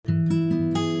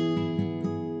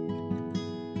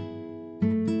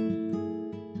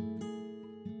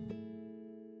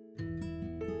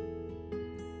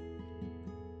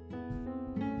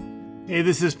Hey,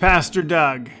 this is Pastor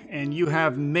Doug, and you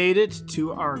have made it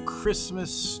to our Christmas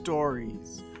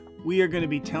stories. We are going to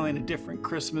be telling a different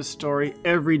Christmas story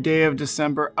every day of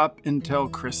December up until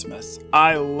Christmas.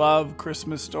 I love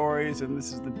Christmas stories, and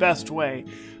this is the best way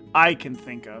I can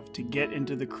think of to get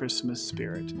into the Christmas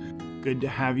spirit. Good to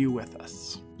have you with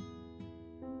us.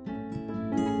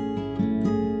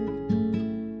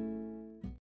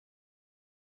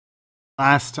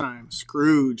 Last time,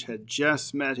 Scrooge had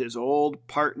just met his old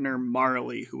partner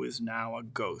Marley, who is now a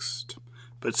ghost.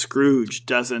 But Scrooge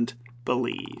doesn't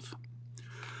believe.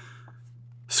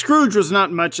 Scrooge was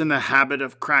not much in the habit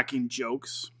of cracking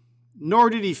jokes, nor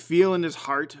did he feel in his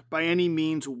heart by any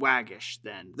means waggish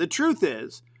then. The truth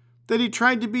is that he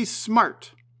tried to be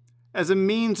smart as a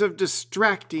means of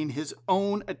distracting his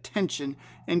own attention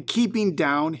and keeping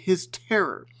down his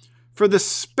terror. For the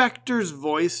specter's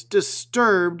voice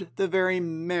disturbed the very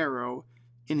marrow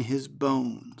in his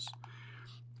bones.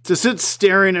 To sit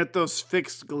staring at those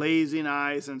fixed glazing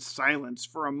eyes in silence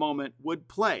for a moment would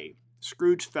play,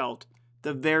 Scrooge felt,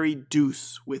 the very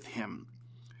deuce with him.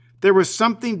 There was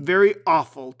something very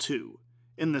awful, too,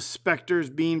 in the specter's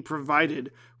being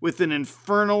provided with an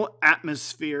infernal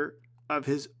atmosphere of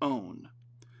his own.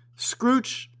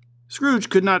 Scrooge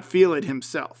could not feel it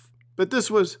himself, but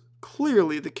this was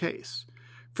clearly the case,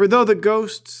 for though the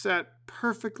ghost sat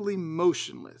perfectly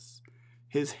motionless,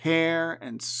 his hair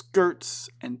and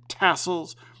skirts and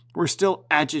tassels were still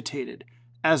agitated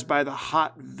as by the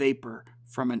hot vapor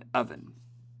from an oven.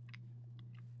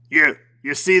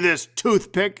 You see this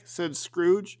toothpick, said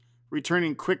Scrooge,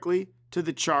 returning quickly to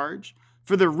the charge,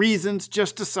 for the reasons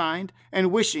just assigned,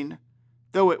 and wishing,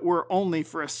 though it were only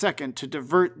for a second, to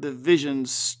divert the vision's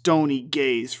stony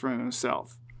gaze from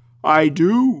himself. I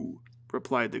do,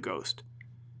 replied the ghost.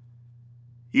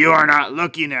 You are not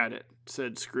looking at it,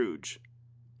 said Scrooge.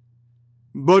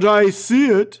 But I see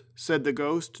it, said the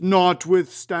ghost,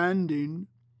 notwithstanding.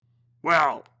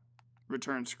 Well,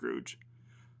 returned Scrooge,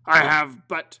 I have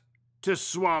but to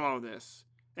swallow this,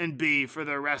 and be for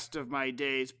the rest of my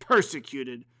days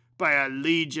persecuted by a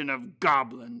legion of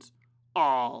goblins,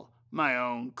 all my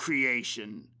own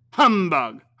creation.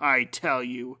 Humbug, I tell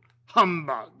you,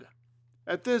 humbug.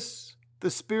 At this,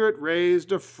 the spirit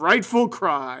raised a frightful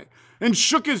cry and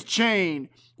shook his chain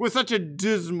with such a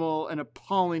dismal and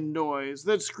appalling noise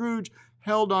that Scrooge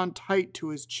held on tight to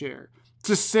his chair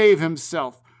to save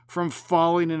himself from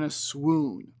falling in a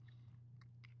swoon.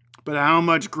 But how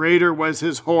much greater was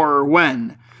his horror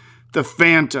when the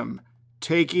phantom,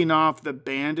 taking off the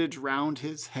bandage round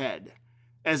his head,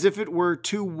 as if it were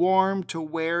too warm to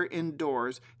wear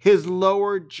indoors, his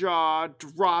lower jaw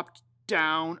dropped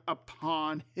down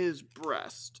upon his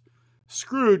breast.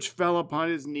 Scrooge fell upon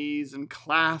his knees and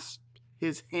clasped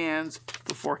his hands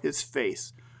before his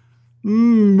face.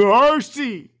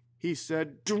 Mercy, he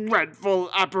said, dreadful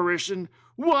apparition,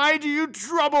 why do you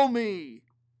trouble me?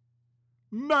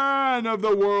 Man of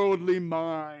the worldly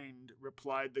mind,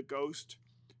 replied the ghost,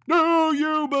 do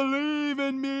you believe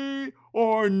in me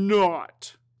or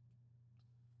not?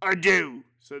 I do,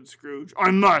 said Scrooge.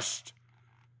 I must.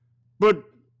 But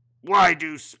why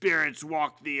do spirits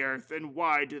walk the earth, and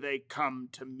why do they come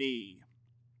to me?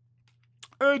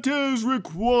 It is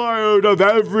required of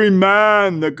every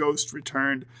man, the ghost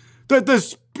returned, that the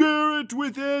spirit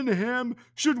within him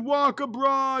should walk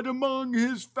abroad among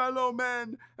his fellow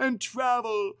men and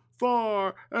travel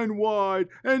far and wide,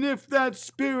 and if that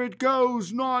spirit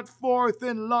goes not forth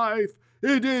in life,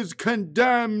 it is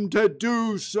condemned to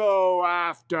do so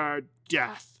after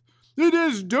death. It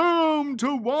is doomed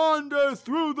to wander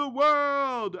through the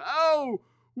world. Oh,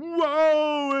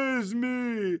 woe is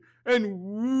me,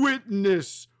 and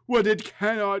witness what it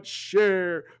cannot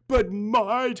share, but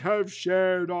might have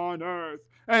shared on earth,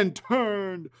 and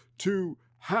turned to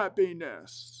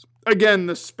happiness. Again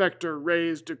the spectre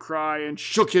raised a cry, and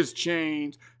shook his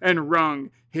chains, and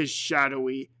wrung his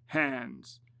shadowy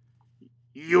hands.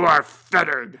 You are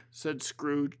fettered, said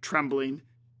Scrooge, trembling.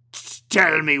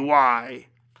 Tell me why.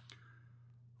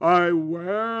 I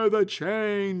wear the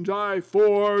chains I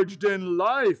forged in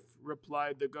life,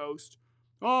 replied the ghost.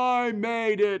 I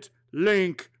made it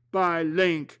link by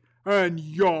link and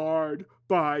yard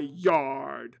by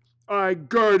yard. I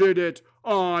girded it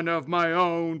on of my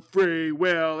own free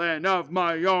will, and of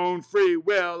my own free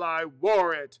will I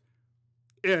wore it.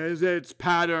 Is its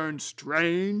pattern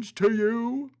strange to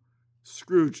you?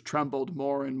 Scrooge trembled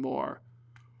more and more.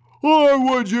 Or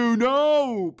would you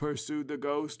know, pursued the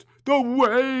ghost, the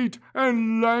weight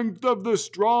and length of the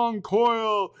strong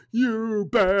coil you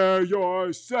bear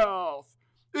yourself?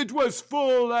 It was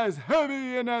full as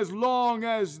heavy and as long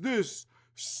as this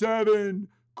 7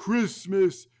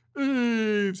 Christmas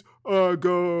Eves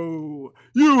ago.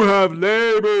 You have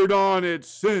labored on it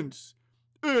since.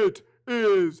 It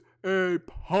is a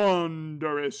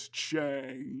ponderous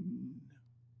chain.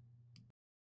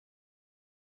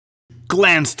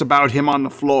 Glanced about him on the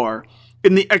floor,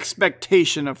 in the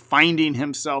expectation of finding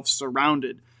himself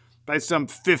surrounded by some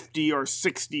 50 or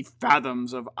 60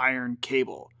 fathoms of iron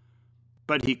cable.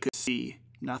 But he could see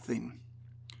nothing.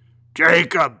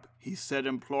 "Jacob," he said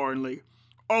imploringly,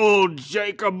 "old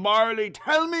Jacob Marley,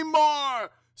 tell me more!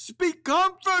 Speak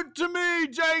comfort to me,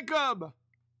 Jacob!"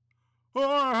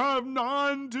 "I have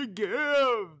none to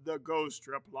give," the ghost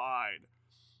replied.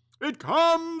 "It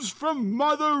comes from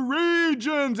Mother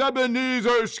Regions,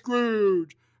 Ebenezer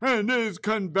Scrooge, and is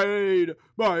conveyed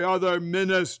by other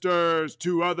ministers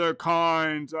to other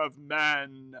kinds of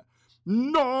men.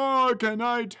 Nor can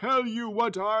I tell you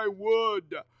what I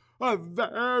would. A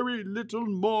very little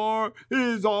more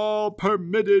is all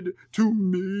permitted to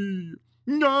me.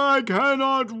 I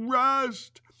cannot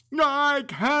rest. I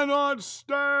cannot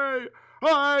stay.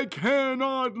 I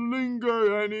cannot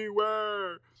linger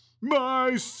anywhere.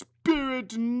 My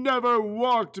spirit never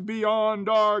walked beyond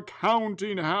our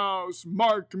counting house.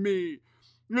 Mark me.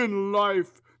 In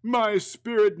life, my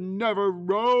spirit never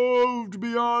roved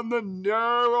beyond the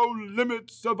narrow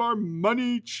limits of our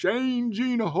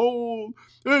money-changing hole,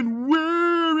 and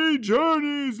weary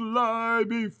journeys lie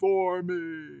before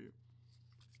me."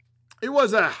 It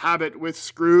was a habit with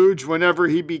Scrooge, whenever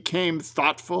he became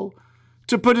thoughtful,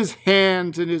 to put his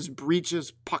hands in his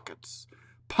breeches pockets,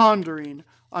 pondering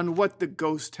on what the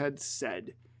ghost had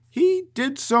said. He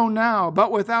did so now,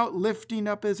 but without lifting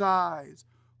up his eyes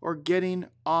or getting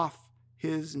off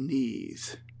his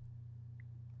knees.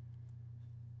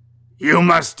 "You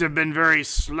must have been very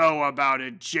slow about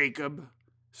it, Jacob,"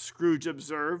 Scrooge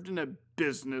observed in a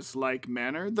business-like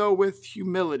manner, though with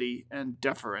humility and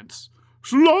deference.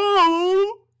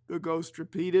 "Slow?" the ghost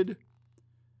repeated.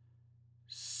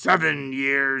 7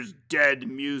 years dead,"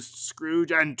 mused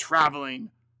Scrooge, "and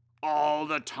traveling all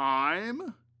the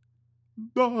time?"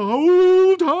 "The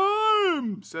whole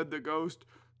time," said the ghost.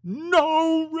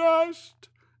 "No rest,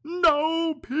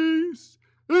 no peace,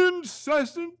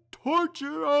 incessant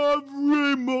torture of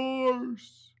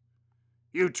remorse."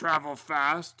 "You travel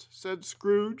fast?" said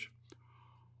Scrooge.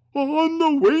 "On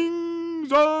the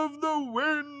wings of the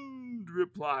wind,"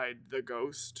 replied the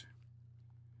ghost.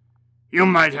 "You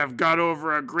might have got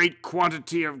over a great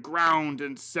quantity of ground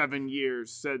in 7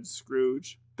 years," said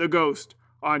Scrooge. The ghost,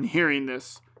 on hearing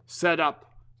this, set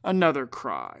up another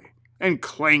cry, and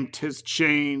clanked his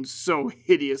chains so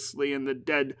hideously in the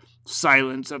dead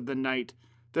silence of the night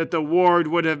that the ward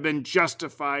would have been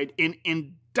justified in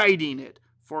indicting it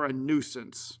for a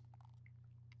nuisance.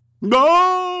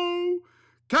 "No!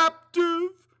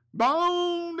 Captive,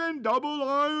 bound, and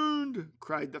double-ironed,"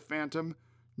 cried the phantom,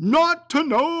 "not to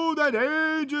know that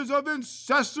ages of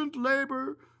incessant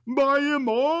labor by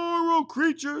immoral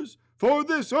creatures for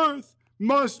this earth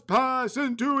must pass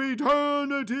into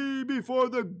eternity before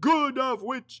the good of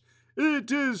which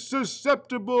it is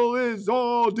susceptible is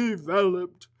all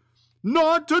developed.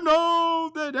 Not to know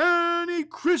that any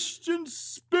Christian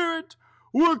spirit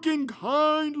working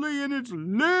kindly in its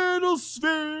little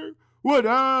sphere,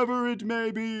 whatever it may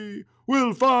be,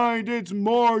 will find its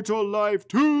mortal life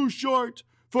too short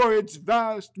for its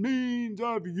vast means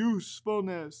of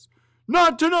usefulness.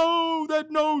 Not to know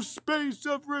that no space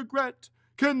of regret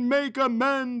can make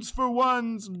amends for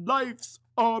one's life's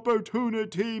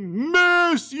opportunity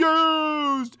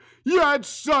misused. Yet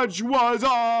such was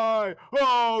I.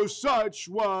 Oh, such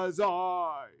was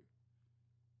I."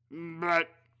 "But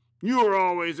you were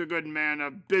always a good man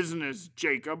of business,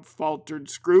 Jacob," faltered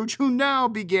Scrooge, who now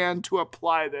began to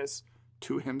apply this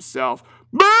to himself.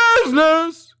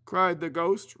 "Business!" cried the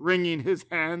ghost, wringing his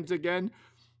hands again.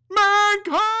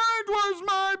 "Mankind was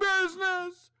my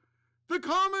business. The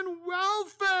common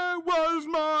welfare was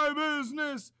my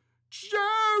business.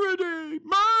 Charity,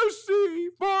 mercy,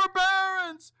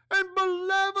 forbearance, and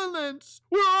benevolence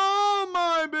were all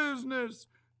my business.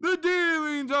 The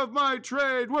dealings of my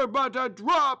trade were but a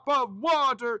drop of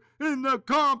water in the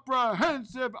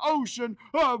comprehensive ocean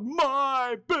of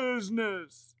my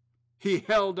business." He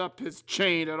held up his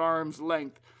chain at arm's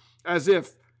length, as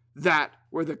if that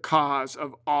were the cause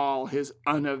of all his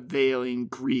unavailing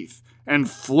grief, and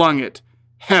flung it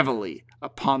heavily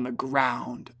upon the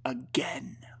ground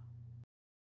again.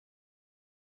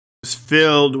 It was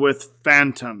filled with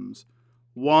phantoms,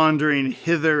 wandering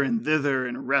hither and thither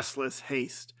in restless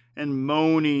haste, and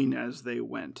moaning as they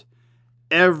went.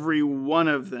 Every one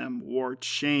of them wore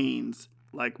chains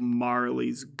like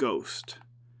Marley's ghost.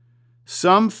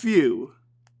 Some few,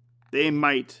 they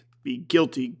might be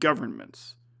guilty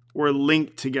governments, were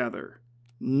linked together.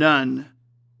 None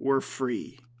were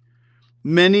free.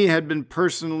 Many had been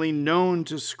personally known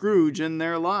to Scrooge in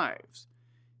their lives.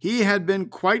 He had been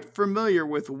quite familiar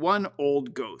with one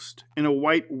old ghost in a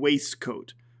white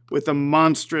waistcoat with a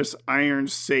monstrous iron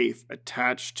safe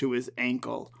attached to his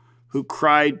ankle, who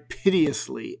cried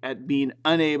piteously at being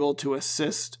unable to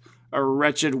assist a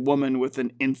wretched woman with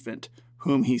an infant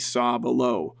whom he saw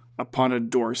below upon a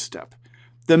doorstep.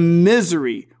 The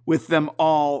misery with them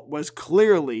all was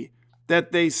clearly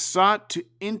that they sought to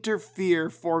interfere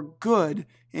for good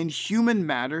in human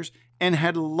matters and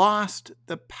had lost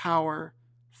the power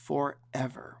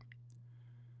forever.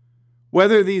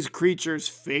 Whether these creatures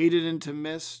faded into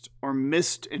mist or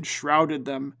mist enshrouded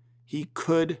them, he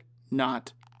could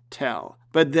not tell.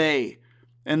 But they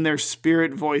and their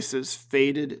spirit voices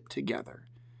faded together,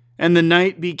 and the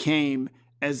night became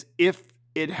as if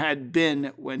it had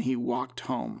been when he walked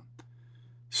home.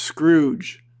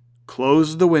 Scrooge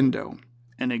closed the window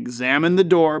and examined the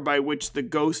door by which the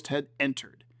ghost had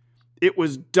entered. It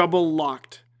was double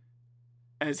locked,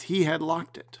 as he had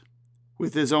locked it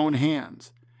with his own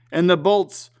hands, and the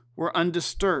bolts were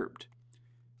undisturbed.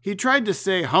 He tried to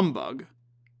say humbug,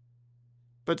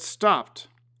 but stopped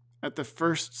at the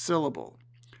first syllable.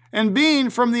 And being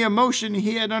from the emotion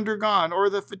he had undergone, or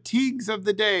the fatigues of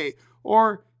the day,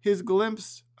 or his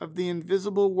glimpse of the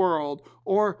invisible world,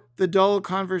 or the dull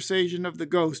conversation of the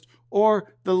ghost,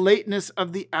 or the lateness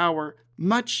of the hour,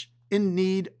 much in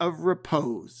need of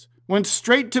repose, went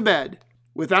straight to bed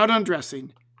without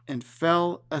undressing, and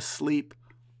fell asleep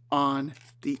on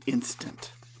the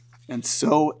instant. And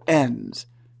so ends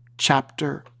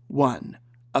chapter 1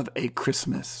 of A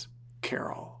Christmas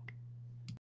Carol.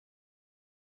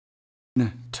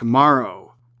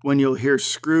 Tomorrow, when you'll hear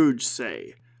Scrooge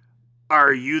say,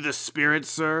 "Are you the spirit,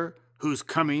 sir, whose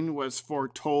coming was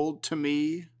foretold to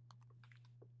me?"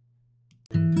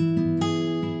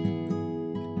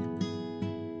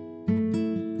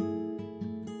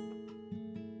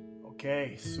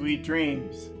 Okay, sweet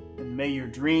dreams, and may your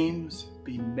dreams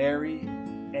be merry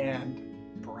and